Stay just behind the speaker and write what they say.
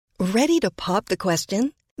Ready to pop the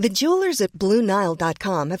question? The jewelers at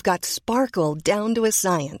BlueNile.com have got sparkle down to a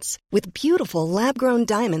science with beautiful lab-grown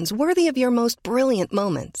diamonds worthy of your most brilliant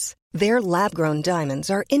moments. Their lab-grown diamonds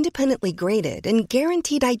are independently graded and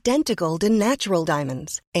guaranteed identical to natural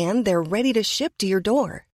diamonds, and they're ready to ship to your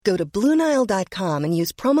door. Go to BlueNile.com and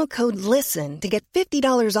use promo code LISTEN to get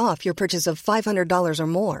 $50 off your purchase of $500 or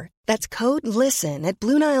more. That's code LISTEN at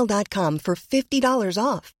BlueNile.com for $50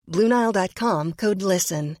 off. BlueNile.com, code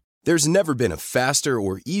LISTEN. There's never been a faster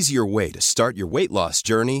or easier way to start your weight loss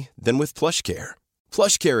journey than with PlushCare.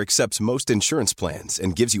 PlushCare accepts most insurance plans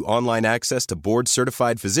and gives you online access to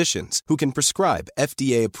board-certified physicians who can prescribe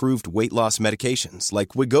FDA-approved weight loss medications like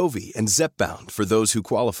Wegovy and Zepbound for those who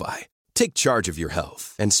qualify. Take charge of your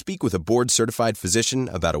health and speak with a board-certified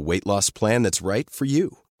physician about a weight loss plan that's right for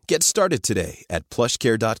you. Get started today at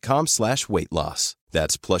plushcare.com/weight loss.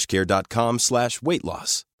 That's plushcare.com/weight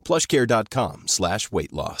loss.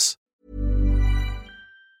 plushcare.com/weight loss.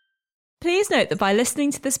 Please note that by listening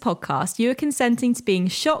to this podcast, you are consenting to being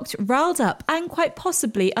shocked, riled up, and quite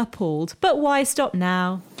possibly appalled. But why stop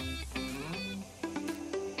now?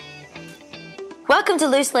 Welcome to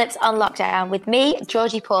Loose Lips on Lockdown with me,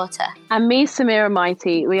 Georgie Porter. And me, Samira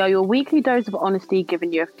Mighty. We are your weekly dose of honesty,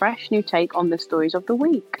 giving you a fresh new take on the stories of the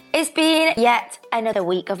week. It's been yet another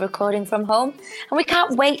week of recording from home, and we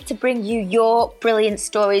can't wait to bring you your brilliant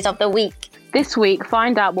stories of the week. This week,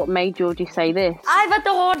 find out what made Georgie say this. I've had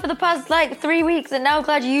the horn for the past 3 weeks, and now I'm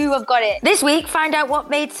glad you have got it. This week, find out what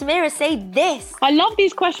made Samira say this. I love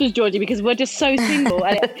these questions, Georgie, because we're just so single.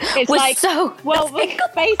 And it's we're like, so well, single.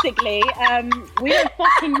 Basically, we don't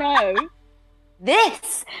fucking know.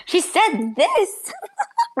 This. She said this.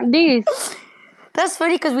 This. That's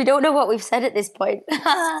funny because we don't know what we've said at this point.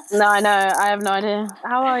 No, I know. I have no idea.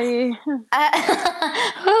 How are you?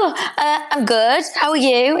 I'm good. How are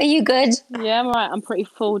you? Are you good? Yeah, I'm alright. I'm pretty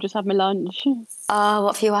full. Just had my lunch. Oh,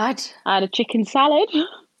 what have you had? I had a chicken salad.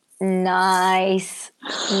 Nice.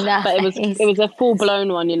 But it was a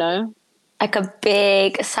full-blown one, you know? Like a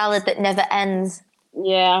big salad that never ends.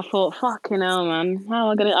 Yeah, I thought, fucking hell, man.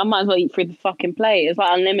 How am I I might as well eat through the fucking plate. It's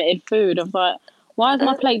like unlimited food. I was like, why is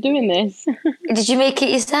my plate doing this? Did you make it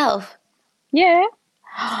yourself? Yeah.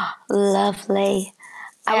 Lovely.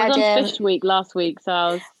 I was on fish week last week,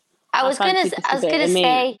 so I was gonna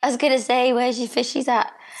say, where's your fishies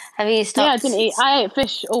at? Have you stopped? Yeah, I didn't eat. I ate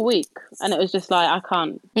fish all week, and it was just like, I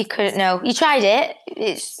can't. You couldn't. No, you tried it.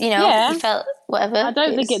 It's you felt whatever. I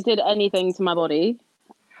don't think it did anything to my body.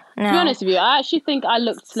 No. To be honest with you, I actually think I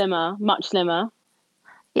looked slimmer, much slimmer.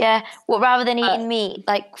 Yeah. Well, rather than eating meat,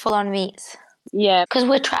 like full on meats. Yeah. Because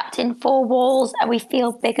we're trapped in four walls and we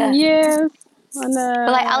feel bigger. Yes, I know.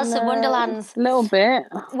 We're like Alice in Wonderland. A little bit.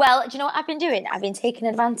 Well, do you know what I've been doing? I've been taking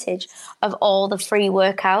advantage of all the free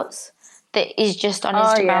workouts that is just on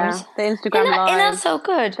Instagram. Yeah. The Instagram live. Isn't that so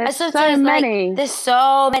good? There's so many. There's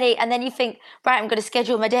so many. And then you think, right, I'm going to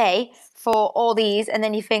schedule my day for all these. And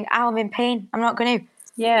then you think, oh, I'm in pain. I'm not going to.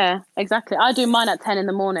 Yeah, exactly. I do mine at 10 in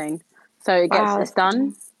the morning. So it gets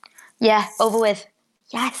done. Yeah, over with.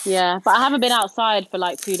 Yes. Yeah, but I haven't been outside for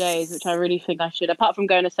 2 days, which I really think I should, apart from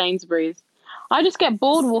going to Sainsbury's. I just get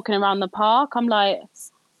bored walking around the park. I'm like,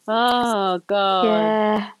 oh,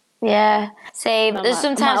 God. Yeah. Same. There's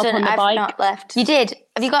sometimes when I've not left. You did?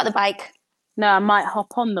 Have you got the bike? No, I might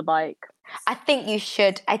hop on the bike. I think you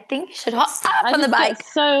should. Hop on the bike.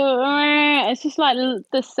 So it's just like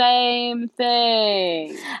the same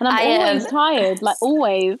thing. And I'm always tired,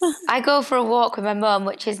 always. I go for a walk with my mum,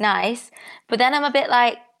 which is nice. But then I'm a bit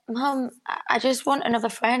like, Mum, I just want another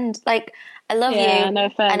friend. I love you. No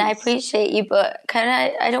offense. And I appreciate you, but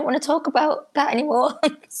I don't want to talk about that anymore.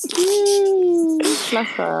 Bless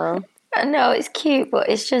her. I know, it's cute, but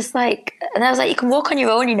it's just and I was like, you can walk on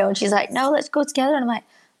your own, And she's like, no, let's go together. And I'm like,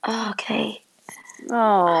 oh, okay.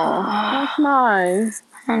 Oh, that's nice.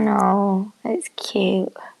 I know, it's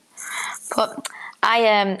cute. But I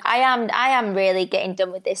am really getting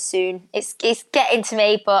done with this soon. It's getting to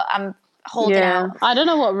me, but I'm holding out. I don't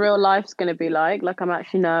know what real life's going to be like. I'm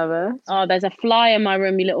actually nervous. Oh, there's a fly in my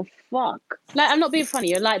room, you little fuck. I'm not being funny.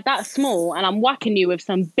 You're that small and I'm whacking you with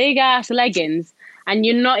some big ass leggings and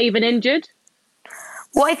you're not even injured.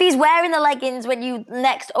 What if he's wearing the leggings when you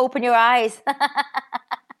next open your eyes?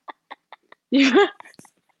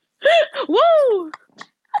 Woo!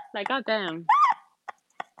 Goddamn.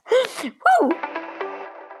 Woo!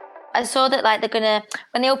 I saw that they're gonna,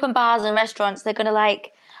 when they open bars and restaurants, they're gonna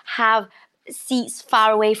have seats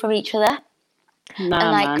far away from each other.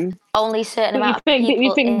 Nah, man. Only certain amount of people.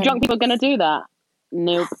 You think drunk people are gonna do that?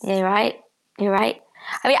 Nope. You're right.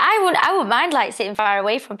 I mean, I wouldn't mind like sitting far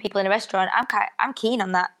away from people in a restaurant. I'm keen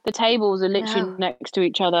on that. The tables are literally next to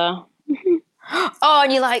each other. Oh,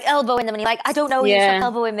 and you're like elbowing them, and you're like, I don't know, you stop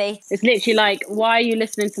elbowing me. It's literally like, why are you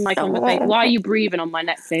listening to my conversation? Why are you breathing on my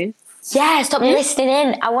neck, please? Yeah, stop listening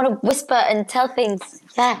in. I want to whisper and tell things.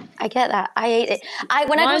 Yeah, I get that. I hate it.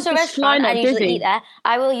 When I go to a restaurant and usually eat there,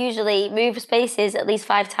 I will usually move spaces at least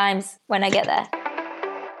 5 times when I get there.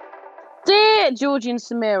 Dear Georgie and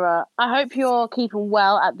Samira, I hope you're keeping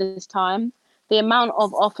well at this time. The amount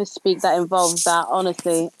of office speak that involves that,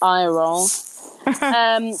 honestly, eye roll.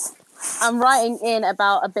 I'm writing in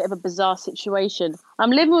about a bit of a bizarre situation. I'm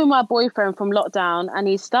living with my boyfriend from lockdown and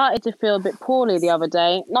he started to feel a bit poorly the other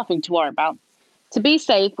day. Nothing to worry about. To be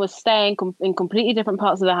safe, we're staying in completely different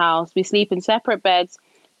parts of the house. We sleep in separate beds,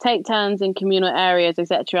 take turns in communal areas,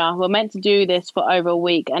 etc. We're meant to do this for over a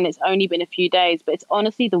week and it's only been a few days, but it's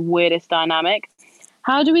honestly the weirdest dynamic.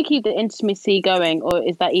 How do we keep the intimacy going, or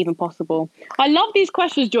is that even possible? I love these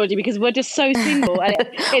questions, Georgie, because we're just so single. And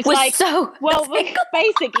it's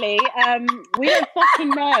basically, we don't fucking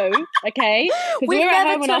know, okay? Because we're at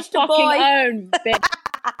home on our fucking own, bitch.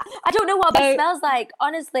 I don't know what this smells like.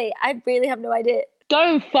 Honestly, I really have no idea.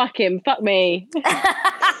 Don't fuck him. Fuck me.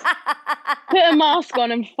 Put a mask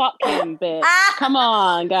on and fuck him, bitch. Come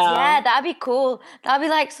on, girl. Yeah, that'd be cool. That'd be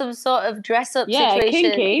like some sort of dress-up situation.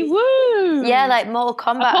 Yeah, kinky. Woo! Yeah, like Mortal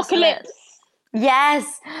Kombat. Apocalypse.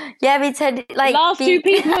 Yes. Yeah, we tend like... Last 2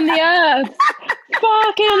 people on the earth.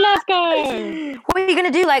 Fucking let's go. What are you going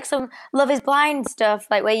to do? Like some Love is Blind stuff?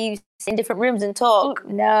 Like where you sit in different rooms and talk?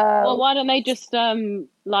 No. Well, why don't they just,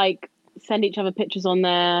 send each other pictures on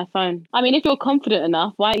their phone? I mean, if you're confident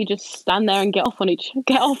enough, why don't you just stand there and get off on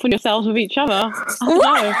yourselves with each other? I don't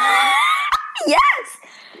know. Yes,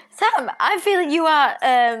 Sam, I feel like you are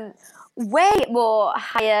way more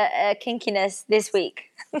higher kinkiness this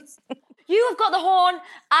week. You have got the horn.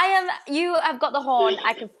 You have got the horn.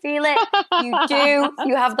 I can feel it. You do.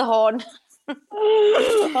 You have the horn.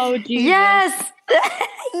 Oh, Jesus. Yes.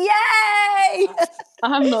 Yay.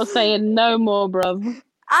 I'm not saying no more, bruv.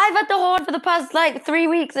 I've had the horn for the past 3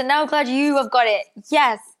 weeks and now I'm glad you have got it.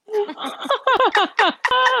 Yes.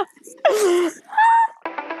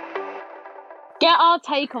 Get our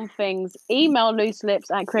take on things. Email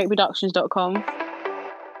looselips@createproductions.com.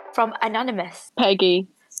 From Anonymous. Pegs.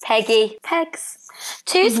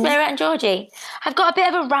 To Samira and Georgie, I've got a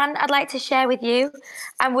bit of a rant I'd like to share with you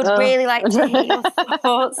and would really like to hear your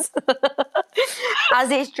thoughts as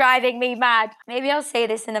it's driving me mad. Maybe I'll say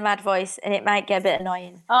this in a mad voice and it might get a bit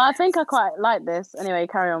annoying. Oh, I think I quite like this. Anyway,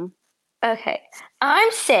 carry on. Okay.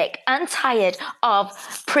 I'm sick and tired of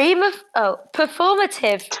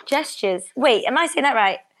performative gestures. Wait, am I saying that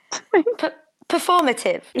right?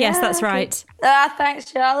 Performative. Yes, that's right. Thanks,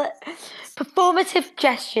 Charlotte. Performative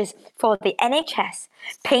gestures for the NHS.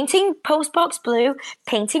 Painting postbox blue,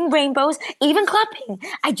 painting rainbows, even clapping.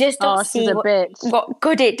 I just don't see what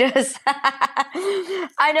good it does.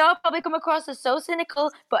 I know I'll probably come across as so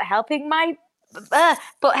cynical, but helping by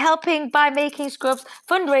making scrubs,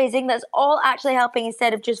 fundraising, that's all actually helping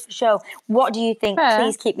instead of just for show. What do you think? Fair.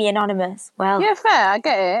 Please keep me anonymous. Well, yeah, fair. I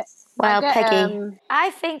get it. Well, Peggy.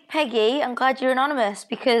 I think, Peggy, I'm glad you're anonymous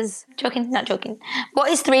because, not joking. What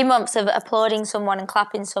is 3 months of applauding someone and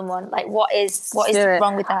clapping someone? Like, what is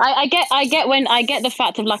wrong with that? I get the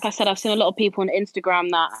fact of, like I said, I've seen a lot of people on Instagram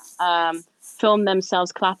that film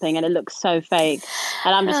themselves clapping and it looks so fake.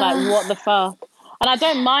 And I'm just like, what the fuck? And I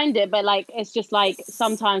don't mind it, but it's just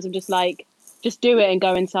sometimes I'm just just do it and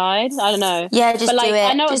go inside. I don't know. Yeah, just do it.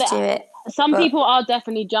 I know do it. Some people are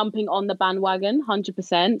definitely jumping on the bandwagon,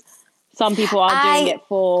 100%. Some people are doing it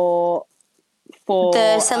for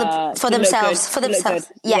themselves.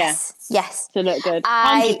 Yes. To look good.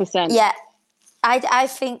 100%. Yeah. I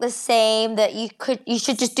think the same, that you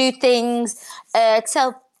should just do things,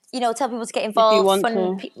 tell people to get involved.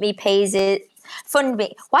 Fund me pages. Fund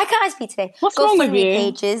me. Why can't I speak today? What's wrong with you?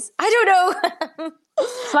 Pages. I don't know.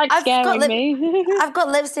 It's scaring me. I've got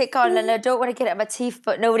lipstick on and I don't want to get it at my teeth,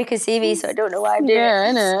 but nobody can see me, so I don't know why I'm doing it.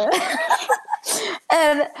 Yeah,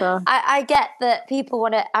 innit? I get that people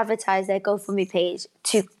want to advertise their GoFundMe page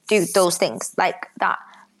to do those things like that.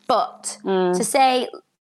 But to say,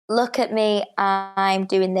 look at me, I'm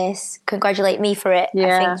doing this, congratulate me for it,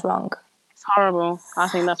 I think it's wrong. It's horrible. I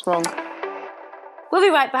think that's wrong. We'll be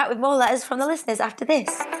right back with more letters from the listeners after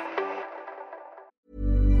this.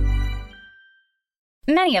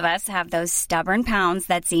 Many of us have those stubborn pounds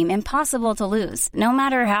that seem impossible to lose, no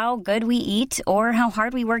matter how good we eat or how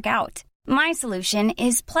hard we work out. My solution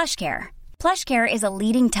is PlushCare. PlushCare is a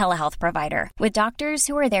leading telehealth provider with doctors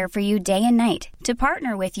who are there for you day and night to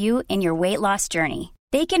partner with you in your weight loss journey.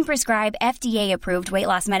 They can prescribe FDA-approved weight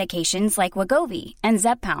loss medications like Wegovy and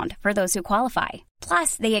Zepbound for those who qualify.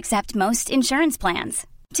 Plus, they accept most insurance plans.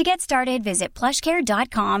 To get started, visit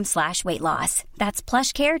plushcare.com/weightloss. That's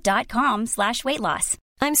plushcare.com/weightloss.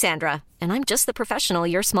 I'm Sandra, and I'm just the professional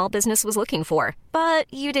your small business was looking for.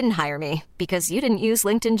 But you didn't hire me because you didn't use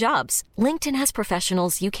LinkedIn Jobs. LinkedIn has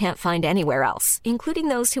professionals you can't find anywhere else, including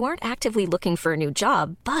those who aren't actively looking for a new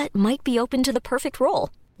job, but might be open to the perfect role,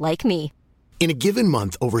 like me. In a given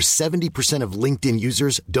month, over 70% of LinkedIn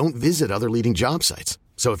users don't visit other leading job sites.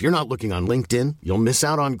 So if you're not looking on LinkedIn, you'll miss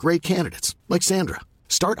out on great candidates like Sandra.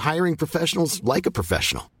 Start hiring professionals like a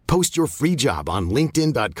professional. Post your free job on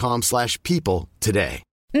linkedin.com/people today.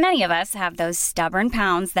 Many of us have those stubborn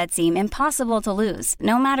pounds that seem impossible to lose,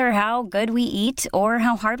 no matter how good we eat or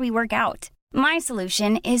how hard we work out. My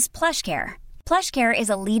solution is PlushCare. PlushCare is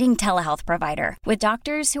a leading telehealth provider with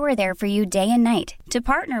doctors who are there for you day and night to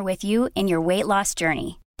partner with you in your weight loss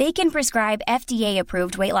journey. They can prescribe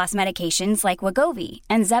FDA-approved weight loss medications like Wegovy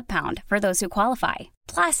and Zepbound for those who qualify.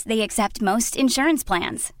 Plus, they accept most insurance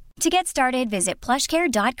plans. To get started, visit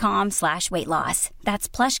plushcare.com/weightloss. That's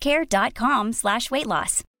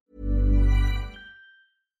plushcare.com/weightloss.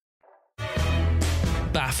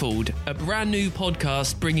 Baffled, a brand new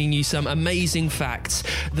podcast bringing you some amazing facts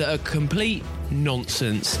that are complete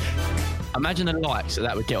nonsense. Imagine the likes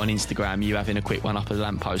that would get on Instagram, you having a quick one up a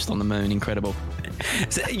lamppost on the moon. Incredible.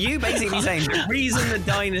 So you basically saying the reason the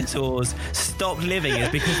dinosaurs stopped living is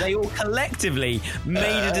because they all collectively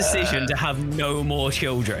made a decision to have no more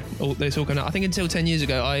children. It's all going on. I think until 10 years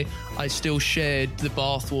ago, I still shared the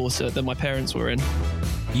bathwater that my parents were in.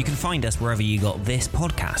 You can find us wherever you got this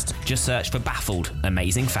podcast. Just search for Baffled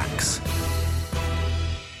Amazing Facts.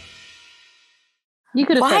 You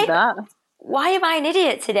could have said that. Why am I an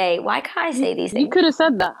idiot today? Why can't I say these things? You could have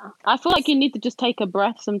said that. I feel like you need to just take a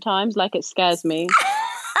breath sometimes, like it scares me.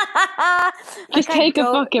 Just take a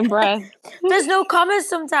fucking breath. There's no commas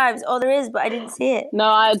sometimes. Oh, there is, but I didn't see it. No,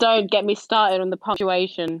 I don't. Get me started on the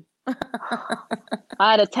punctuation.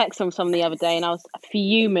 I had a text from someone the other day and I was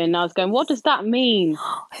fuming. I was going, what does that mean?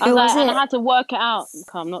 Who was it? And I had to work it out.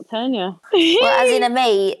 I'm not telling you. Well, as in a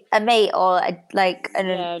mate or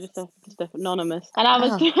just anonymous. And I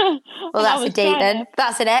was well, that's a date then.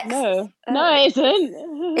 That's an ex. No, it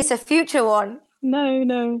isn't. It's a future one.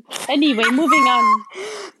 No. Anyway, moving on.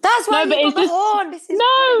 That's why you got the horn.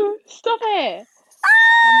 No, stop it.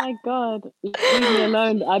 Oh my God. Leave me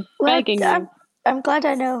alone. I'm begging you. I'm glad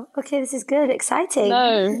I know. Okay, this is good. Exciting.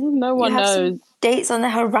 No one knows. Some dates on the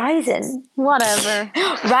horizon. Whatever.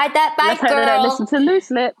 Ride that bike, girl. They don't listen to Loose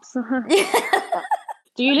Lips.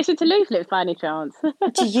 Do you listen to Loose Lips by any chance?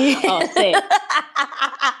 Do you? Oh, sick.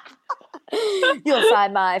 You'll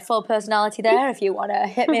find my full personality there if you want to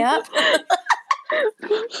hit me up.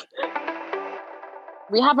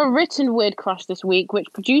 We have a written weird crush this week,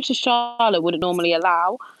 which producer Charlotte wouldn't normally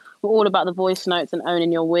allow. We're all about the voice notes and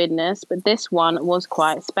owning your weirdness, but this one was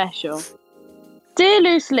quite special. Dear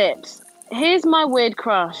Loose Lips, here's my weird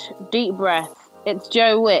crush. Deep breath. It's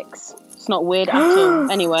Joe Wicks. It's not weird at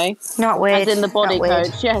all. Anyway. Not weird. As in the body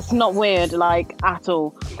coach. Yes, not weird, like, at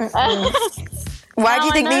all. Why do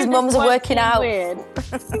you think these mums are working out? Weird.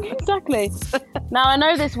 Exactly. Now, I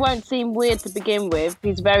know this won't seem weird to begin with.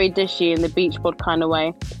 He's very dishy in the beach bod kind of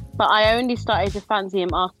way. But I only started to fancy him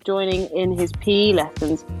after joining in his PE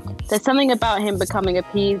lessons. There's something about him becoming a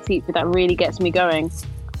PE teacher that really gets me going.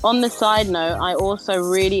 On the side note, I also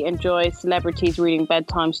really enjoy celebrities reading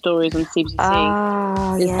bedtime stories on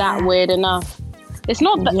CBC. Is that weird enough? It's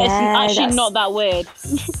not. It's actually not that weird.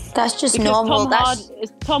 That's just normal.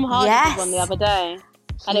 Tom Hardy did one the other day,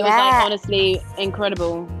 and it was like honestly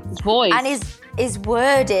incredible. His voice and his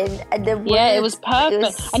wording and the words, it was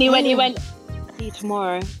perfect. And he went. See you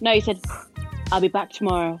tomorrow. No, he said, I'll be back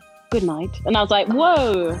tomorrow. Good night. And I was like,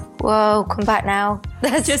 whoa, come back now.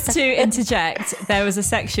 Just to interject, there was a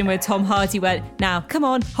section where Tom Hardy went, now, come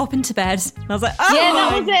on, hop into bed. And I was like, oh, yeah,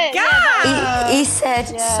 that was it. God. He said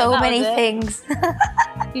so many things.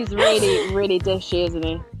 He's really, really dishy, isn't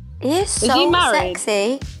he? He is so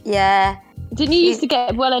sexy. Yeah. Didn't you used to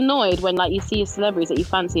get well annoyed when like you see celebrities that you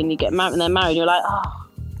fancy and you get married and they're married and you're like, oh.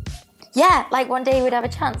 Yeah, like one day he would have a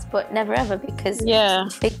chance, but never ever because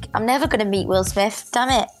I'm never going to meet Will Smith. Damn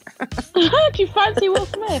it. Do you fancy Will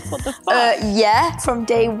Smith? What the fuck? Yeah, from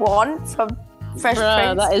day one, from Fresh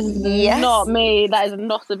Prince. That is not me. That is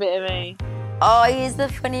not a bit of me. Oh, he's the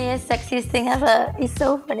funniest, sexiest thing ever. He's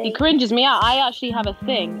so funny. He cringes me out. I actually have a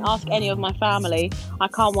thing. Ask any of my family. I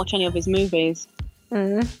can't watch any of his movies.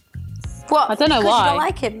 Mm. What? I don't know why. You don't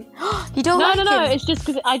like him? You don't like him? No. It's just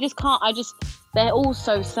because I just can't. They're all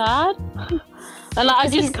so sad. And like, I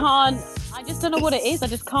just can't I just don't know what it is. I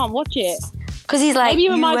just can't watch it. Because he's like, maybe he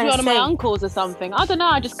reminds me of one of my uncles or something. I don't know.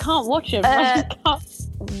 I just can't watch him.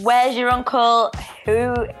 Where's your uncle?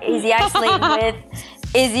 Who is he isolating with?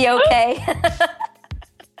 Is he okay?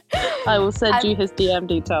 I will send you his DM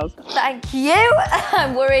details. Thank you.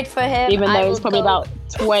 I'm worried for him. Even though he's probably about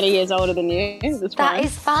 20 years older than you. That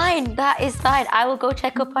is fine. I will go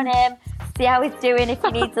check up on him, see how he's doing, if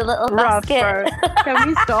he needs a little basket. Can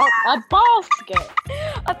we stop? A basket?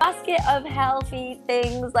 A basket of healthy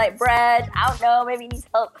things like bread. I don't know, maybe he needs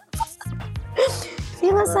help.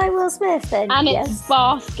 Feel like Will Smith then. And it's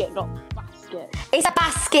basket, not basket. It's a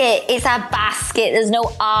basket. There's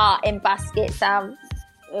no R in basket, Sam.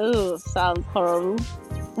 Ooh, sounds horrible.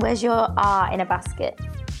 Where's your R in a basket?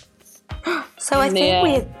 So I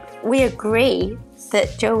think we agree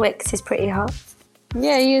that Joe Wicks is pretty hot.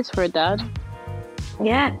 Yeah, he is for a dad.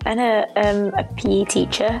 Yeah, and a PE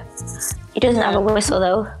teacher. He doesn't have a whistle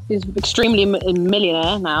though. He's extremely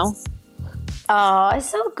millionaire now. Oh, it's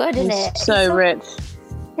so good, isn't it? So rich.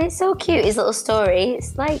 It's so cute, his little story.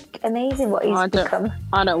 It's like amazing what he's become.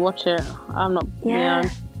 I don't watch it. I'm not. Yeah.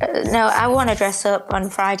 No, I want to dress up on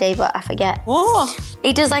Friday, but I forget. What?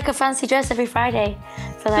 He does like a fancy dress every Friday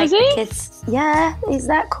for like the kids. Yeah, is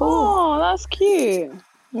that cool? Oh, that's cute.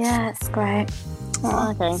 Yeah, it's great.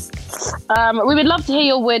 Oh, okay. We would love to hear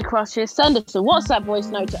your weird crushes. Send us a WhatsApp voice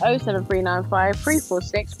note to 07395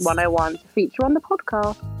 346 101 to feature on the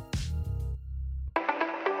podcast.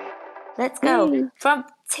 Let's go. From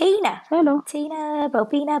Tina. Hello. Tina,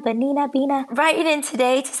 Bobina, Benina, Bina. Writing in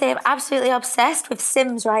today to say I'm absolutely obsessed with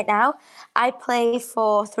Sims right now. I play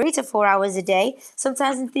for 3 to 4 hours a day,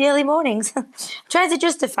 sometimes in the early mornings. I'm trying to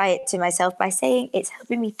justify it to myself by saying it's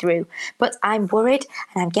helping me through, but I'm worried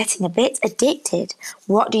and I'm getting a bit addicted.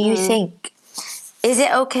 What do you think? Is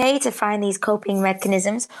it okay to find these coping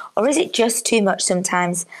mechanisms, or is it just too much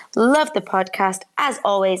sometimes? Love the podcast. As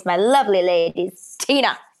always, my lovely ladies.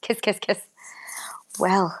 Tina. Kiss, kiss, kiss.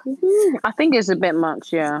 Well, I think it's a bit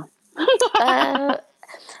much, yeah.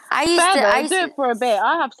 I used to do it for a bit.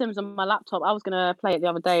 I have Sims on my laptop. I was going to play it the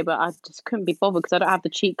other day, but I just couldn't be bothered because I don't have the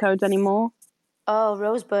cheat codes anymore. Oh,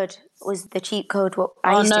 Rosebud was the cheat code. What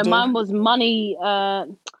I used to do. Mine was money.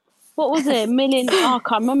 What was it? Million? Oh, I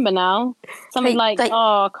can't remember now. Something like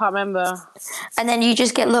I can't remember. And then you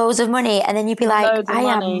just get loads of money, and then you'd be like, I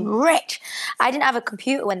am rich. I didn't have a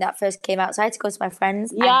computer when that first came out, so I had to go to my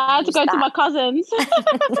friends. Yeah, I had to go to my cousins.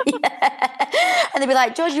 And they'd be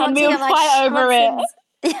like, George, you want to like, fight over it.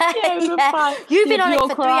 Yeah. You've been on it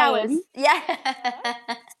for 3 hours. Yeah.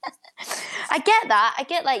 I get that. I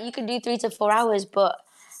get like you can do 3 to 4 hours, but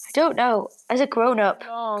I don't know. As a grown-up,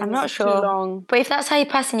 I'm not sure. Too long. But if that's how you're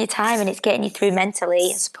passing your time and it's getting you through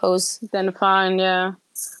mentally, I suppose. Then fine, yeah.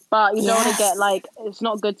 But you don't want to get like, it's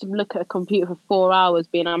not good to look at a computer for 4 hours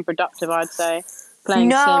being unproductive, I'd say.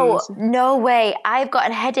 Playing Sims. No way. I've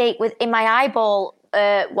got a headache in my eyeball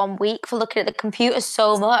 1 week for looking at the computer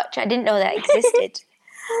so much. I didn't know that existed.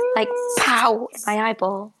 Like, pow, in my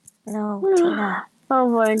eyeball. No, Tina. Oh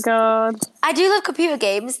my God. I do love computer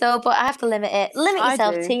games though, but I have to limit it. Limit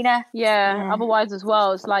yourself, Tina. Yeah, otherwise as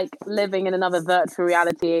well, it's like living in another virtual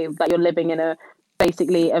reality, like you're living in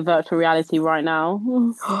basically a virtual reality right now.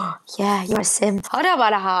 Yeah, you're a sim. That's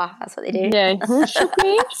what they do. Yeah.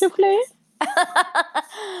 Shuffly.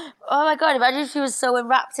 Oh my God, imagine if she was so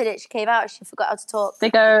enwrapped in it, she came out, she forgot how to talk. They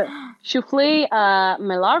go, Shuffly,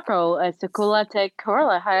 Milarco, Sekula te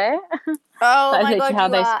Corla, hey? Oh that my is God, how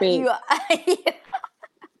they speak.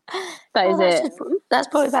 That is it. That's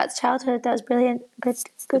probably back to childhood. That was brilliant. Good.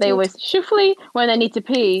 They always shuffly when they need to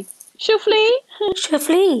pee. Shuffly.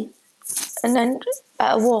 And then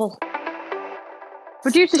at a wall.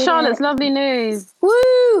 Producer Charlotte's lovely news.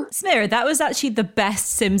 Woo! Smira, that was actually the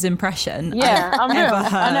best Sims impression I've ever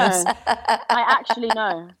heard. I know. I actually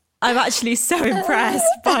know. I'm actually so impressed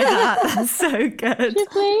by that. That's so good.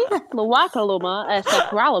 Shuffly. Luwakaluma,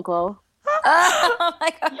 Sakralico. Oh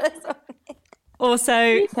my God, that's so funny.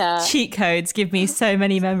 Also, cheat codes give me so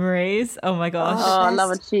many memories. Oh my gosh. Oh, I love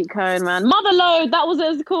a cheat code, man. Motherload, that was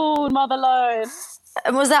what it's called, Motherload.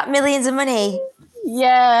 And was that millions of money?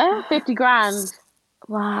 Yeah, 50 grand.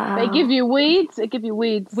 Wow. They give you weeds.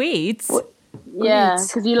 Weeds? Yeah,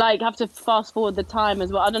 because you like have to fast forward the time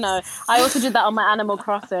as well. I don't know. I also did that on my Animal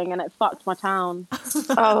Crossing and it fucked my town.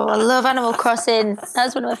 Oh, I love Animal Crossing.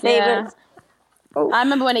 That's one of my favourites. Yeah. I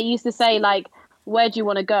remember when it used to say like, where do you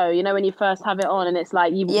want to go? You know, when you first have it on and it's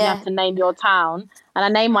like, you have to name your town. And I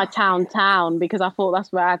named my town because I thought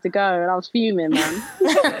that's where I had to go. And I was fuming, man.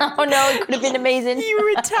 Oh no, it could have been amazing. You were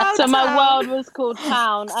in town. So my world was called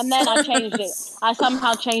Town. And then I changed it. I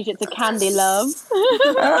somehow changed it to Candy Love.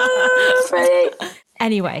 Oh,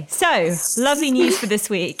 Anyway, so lovely news for this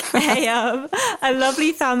week. A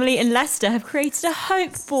lovely family in Leicester have created a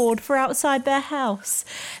hope board for outside their house.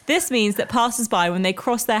 This means that passers-by, when they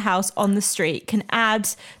cross their house on the street, can add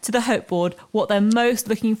to the hope board what they're most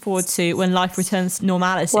looking forward to when life returns to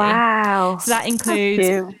normality. Wow. So that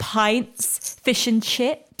includes pints, fish and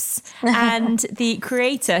chips. And the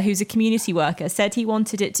creator, who's a community worker, said he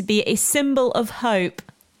wanted it to be a symbol of hope.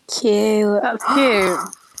 Cute. That's cute.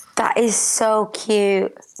 That is so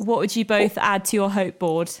cute. What would you both add to your hope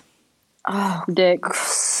board? Oh, dick.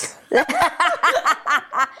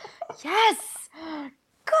 Yes.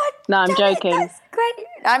 God. No, I'm joking. That's great.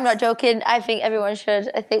 I'm not joking. I think everyone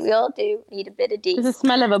should. I think we all do need a bit of D. It's the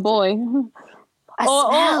smell of a boy.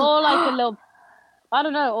 Or like a little, I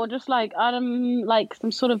don't know, or just like like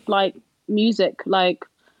some sort of like music, like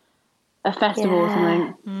a festival or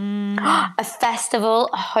something. A festival,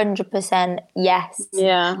 100%. Yes.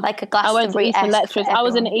 Yeah. Like a Glastonbury. I went to I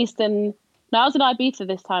was in Ibiza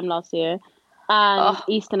this time last year, and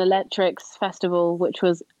Eastern Electrics Festival, which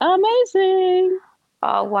was amazing.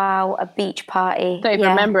 Oh wow, a beach party. Don't even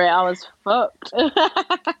remember it. I was fucked. Oh,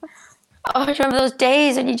 I remember those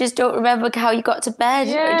days when you just don't remember how you got to bed.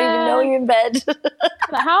 Yeah. You don't even know you're in bed.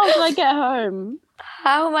 How did I get home?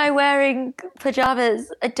 How am I wearing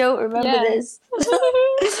pajamas? I don't remember this.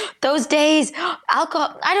 Those days,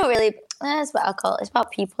 alcohol. I don't really. It's about alcohol. It's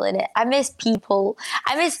about people in it. I miss people.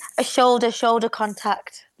 I miss a shoulder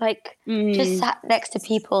contact. Like just sat next to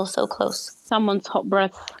people so close. Someone's hot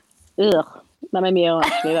breath. Ugh. That made me ill.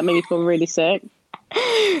 Actually, that made me feel really sick.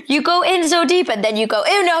 You go in so deep and then you go,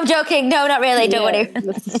 oh no, I'm joking. No, not really. Don't want to.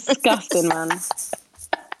 That's disgusting, man.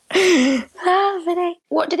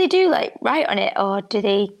 What do they do? Like write on it, or do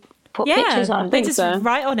they put pictures on? They just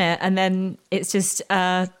write on it, and then it's just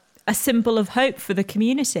a symbol of hope for the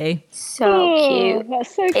community. So cute.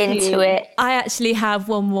 That's so cute. Into it. I actually have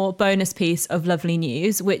one more bonus piece of lovely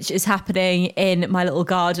news, which is happening in my little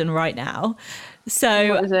garden right now.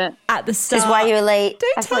 So what is it? At the start, this is why you were late.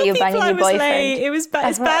 Don't I tell thought you were people banging I your was boyfriend. late. It was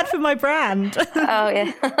it's bad for my brand. Oh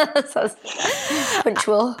yeah, so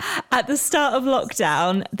punctual. At the start of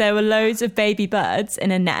lockdown, there were loads of baby birds in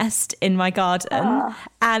a nest in my garden,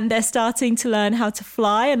 and they're starting to learn how to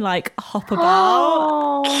fly and like hop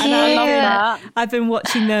about. And I love that. I've been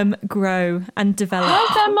watching them grow and develop.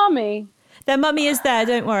 How's their mummy? Their mummy is there,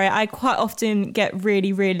 don't worry. I quite often get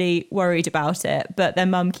really, really worried about it, but their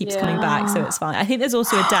mum keeps coming back, so it's fine. I think there's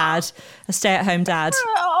also a dad, a stay-at-home dad.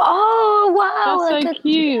 Oh, wow. That's so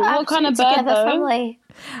cute. What kind of bird, though? Family.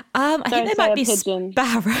 I think they might be pigeon.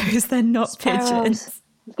 Sparrows. They're not pigeons. I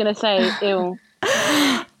was going to say, ew.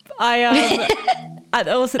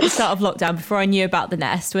 Also at the start of lockdown, before I knew about the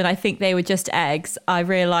nest, when I think they were just eggs, I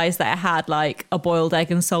realised that I had like a boiled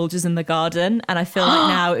egg and soldiers in the garden, and I feel like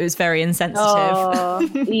now it was very insensitive. Oh,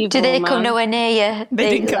 evil, do they come nowhere near you?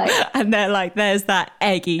 They didn't come, and they're like, there's that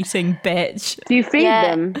egg-eating bitch. Do you feed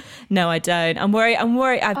them? No, I don't. I'm worried.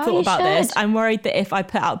 I've thought about this. I'm worried that if I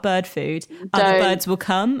put out bird food, other birds will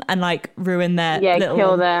come and like ruin their little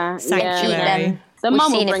kill their sanctuary. We've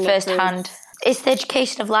seen it firsthand. It's the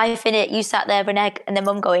education of life, innit? You sat there with an egg and then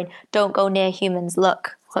mum going, don't go near humans.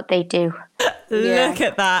 Look what they do. Look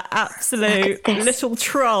at that absolute little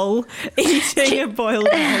troll eating a boiled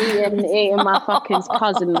egg. Eating my fucking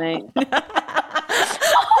cousin, mate.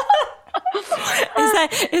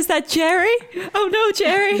 Is that Jerry? Oh no,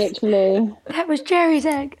 Jerry! Literally, that was Jerry's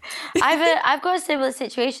egg. I've got a similar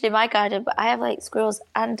situation in my garden, but I have like squirrels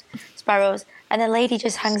and sparrows, and the lady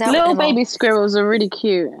just hangs out. Little with them baby all. Squirrels are really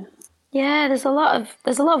cute. Yeah, there's a lot of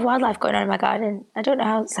wildlife going on in my garden. I don't know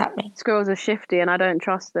how it's happening. Squirrels are shifty, and I don't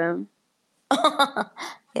trust them.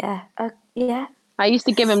 Yeah, yeah. I used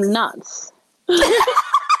to give him nuts.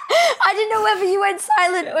 I didn't know whether you went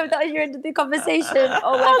silent or if that was your end of the conversation.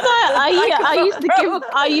 Or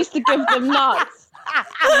I used to give them nuts.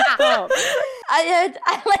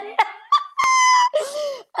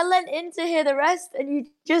 I leant in to hear the rest, and you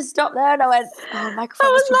just stopped there, and I went, "Oh, microphone."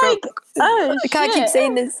 I was like, "Oh, I can't keep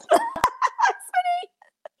saying this."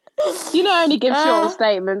 You know, I only give short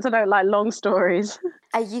statements. I don't like long stories.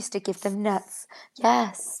 I used to give them nuts.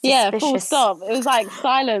 Yes. Yeah, full stop. It was like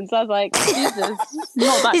silence. I was like, Jesus,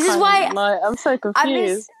 not that. This is why I'm so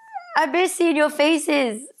confused. I miss seeing your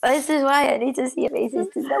faces. This is why I need to see your faces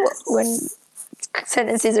to know when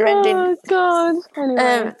sentences are ending. Oh God.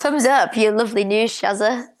 Anyway. Thumbs up, your lovely news,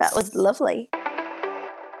 Shazza. That was lovely.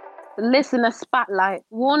 Listener spotlight.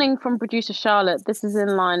 Warning from producer Charlotte. This is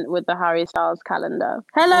in line with the Harry Styles calendar.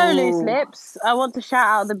 Hello, Loose Lips. I want to shout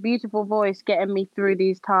out the beautiful voice getting me through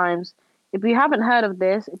these times. If you haven't heard of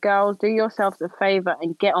this, girls, do yourselves a favour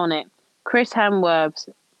and get on it. Chris Hemsworth's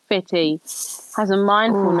Fitty has a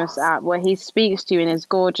mindfulness app where he speaks to you in his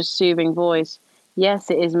gorgeous, soothing voice.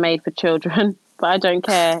 Yes, it is made for children, but I don't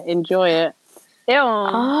care. Enjoy it. Ew.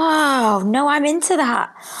 Oh, no, I'm into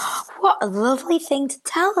that. What a lovely thing to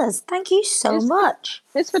tell us. Thank you so much.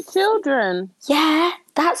 It's for children. Yeah,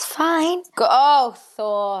 that's fine. Oh,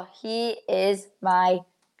 Thor, he is my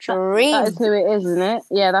dream. That is who it is, isn't it?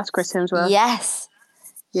 Yeah, that's Chris Hemsworth. Yes.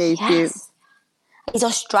 Yeah, he's cute. He's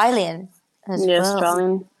Australian as well.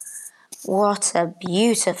 Australian. What a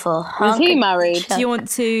beautiful hunk. Is he married? Do you want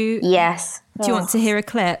to... Yes. Do you want to hear a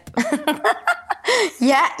clip?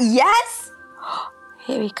 Yeah, yes.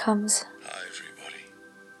 Here he comes. Hi, everybody.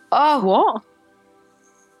 Oh. What?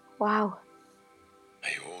 Wow. Are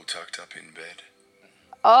you all tucked up in bed?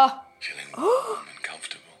 Oh. Feeling warm and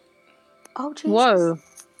comfortable? Oh, Jesus. Whoa.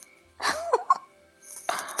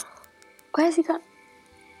 Where's he gone?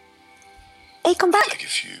 Hey, come back. Take a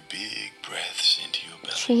few big breaths into your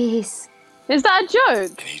belly. Jeez. Is that a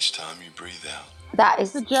joke? And each time you breathe out, that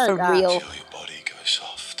is a joke, for real. Feel your body go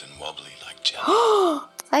soft and wobbly like jelly.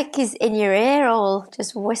 Like he's in your ear all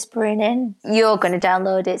just whispering in. You're going to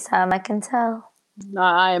download it, Sam, I can tell. No,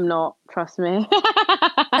 I am not. Trust me.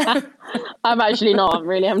 I'm actually not.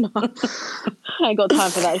 Really, I'm not. I ain't got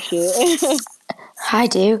time for that shit. I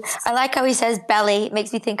do. I like how he says belly. It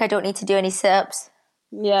makes me think I don't need to do any sit-ups.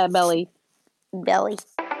 Yeah, belly. Belly.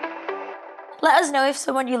 Let us know if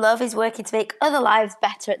someone you love is working to make other lives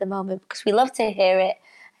better at the moment, because we love to hear it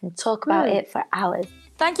and talk about it for hours.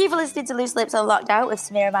 Thank you for listening to Loose Lips Unlocked Out with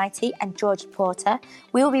Samira Mighty and George Porter.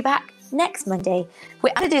 We will be back next Monday.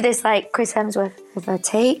 We're going to do this like Chris Hemsworth with a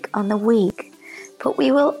take on the week, but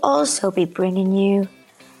we will also be bringing you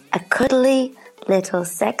a cuddly little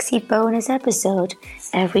sexy bonus episode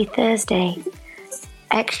every Thursday.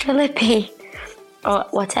 Extra lippy, or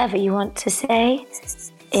whatever you want to say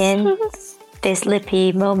in this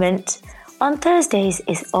lippy moment on Thursdays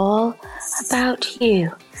is all about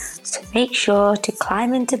you. So make sure to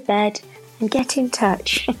climb into bed and get in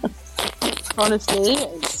touch. Honestly,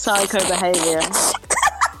 psycho behaviour.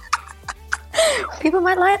 People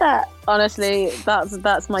might like that. Honestly,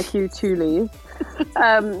 that's my cue to leave.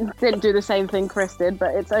 Didn't do the same thing Chris did,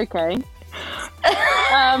 but it's okay.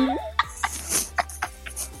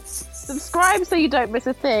 Subscribe so you don't miss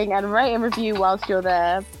a thing, and rate and review whilst you're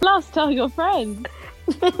there. Plus, tell your friends.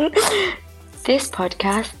 This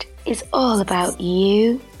podcast is all about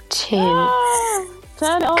you too.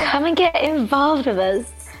 Turn it on. Come and get involved with us.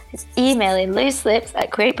 It's emailing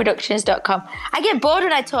looselips@createproductions.com. I get bored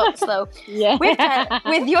when I talk slow. Yeah.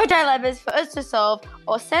 With your dilemmas for us to solve,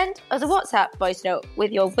 or send us a WhatsApp voice note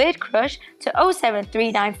with your weird crush to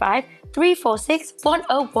 07395 346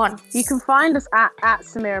 101. You can find us at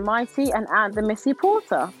Samira Mighty and at the Missy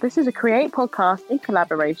Porter. This is a Create podcast in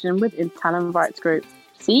collaboration with Talent Rights Group.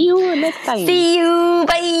 See you next time. See you.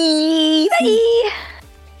 Bye. Bye.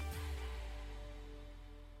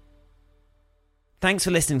 Thanks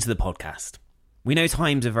for listening to the podcast. We know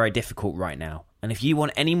times are very difficult right now, and if you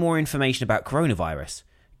want any more information about coronavirus,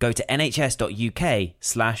 go to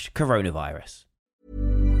nhs.uk/coronavirus.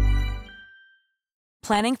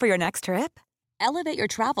 Planning for your next trip? Elevate your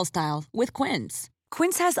travel style with Quince.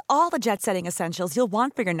 Quince has all the jet-setting essentials you'll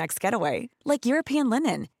want for your next getaway, like European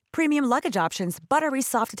linen, premium luggage options, buttery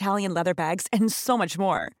soft Italian leather bags, and so much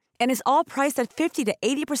more. And is all priced at 50 to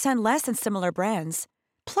 80% less than similar brands.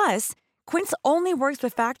 Plus, Quince only works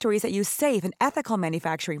with factories that use safe and ethical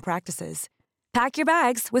manufacturing practices. Pack your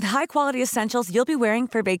bags with high-quality essentials you'll be wearing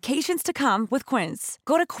for vacations to come with Quince.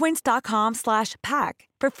 Go to quince.com/pack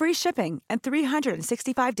for free shipping and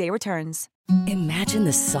 365-day returns. Imagine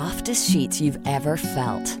the softest sheets you've ever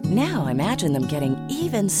felt. Now imagine them getting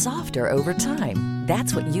even softer over time.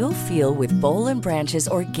 That's what you'll feel with Boll & Branch's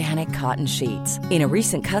organic cotton sheets. In a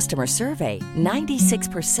recent customer survey,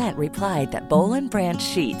 96% replied that Boll & Branch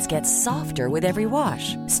sheets get softer with every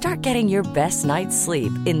wash. Start getting your best night's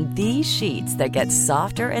sleep in these sheets that get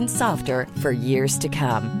softer and softer for years to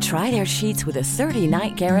come. Try their sheets with a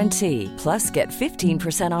 30-night guarantee. Plus, get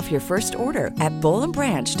 15% off your first order at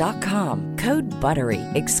bollandbranch.com. Code BUTTERY.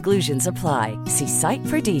 Exclusions apply. See site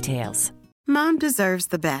for details. Mom deserves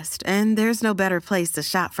the best, and there's no better place to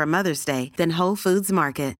shop for Mother's Day than Whole Foods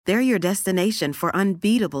Market. They're your destination for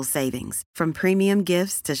unbeatable savings, from premium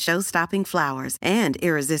gifts to show-stopping flowers and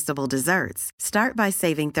irresistible desserts. Start by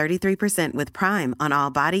saving 33% with Prime on all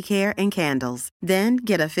body care and candles. Then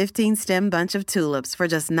get a 15-stem bunch of tulips for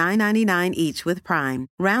just $9.99 each with Prime.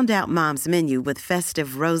 Round out Mom's menu with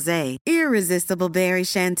festive rosé, irresistible berry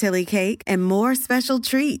chantilly cake, and more special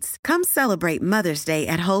treats. Come celebrate Mother's Day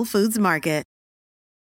at Whole Foods Market.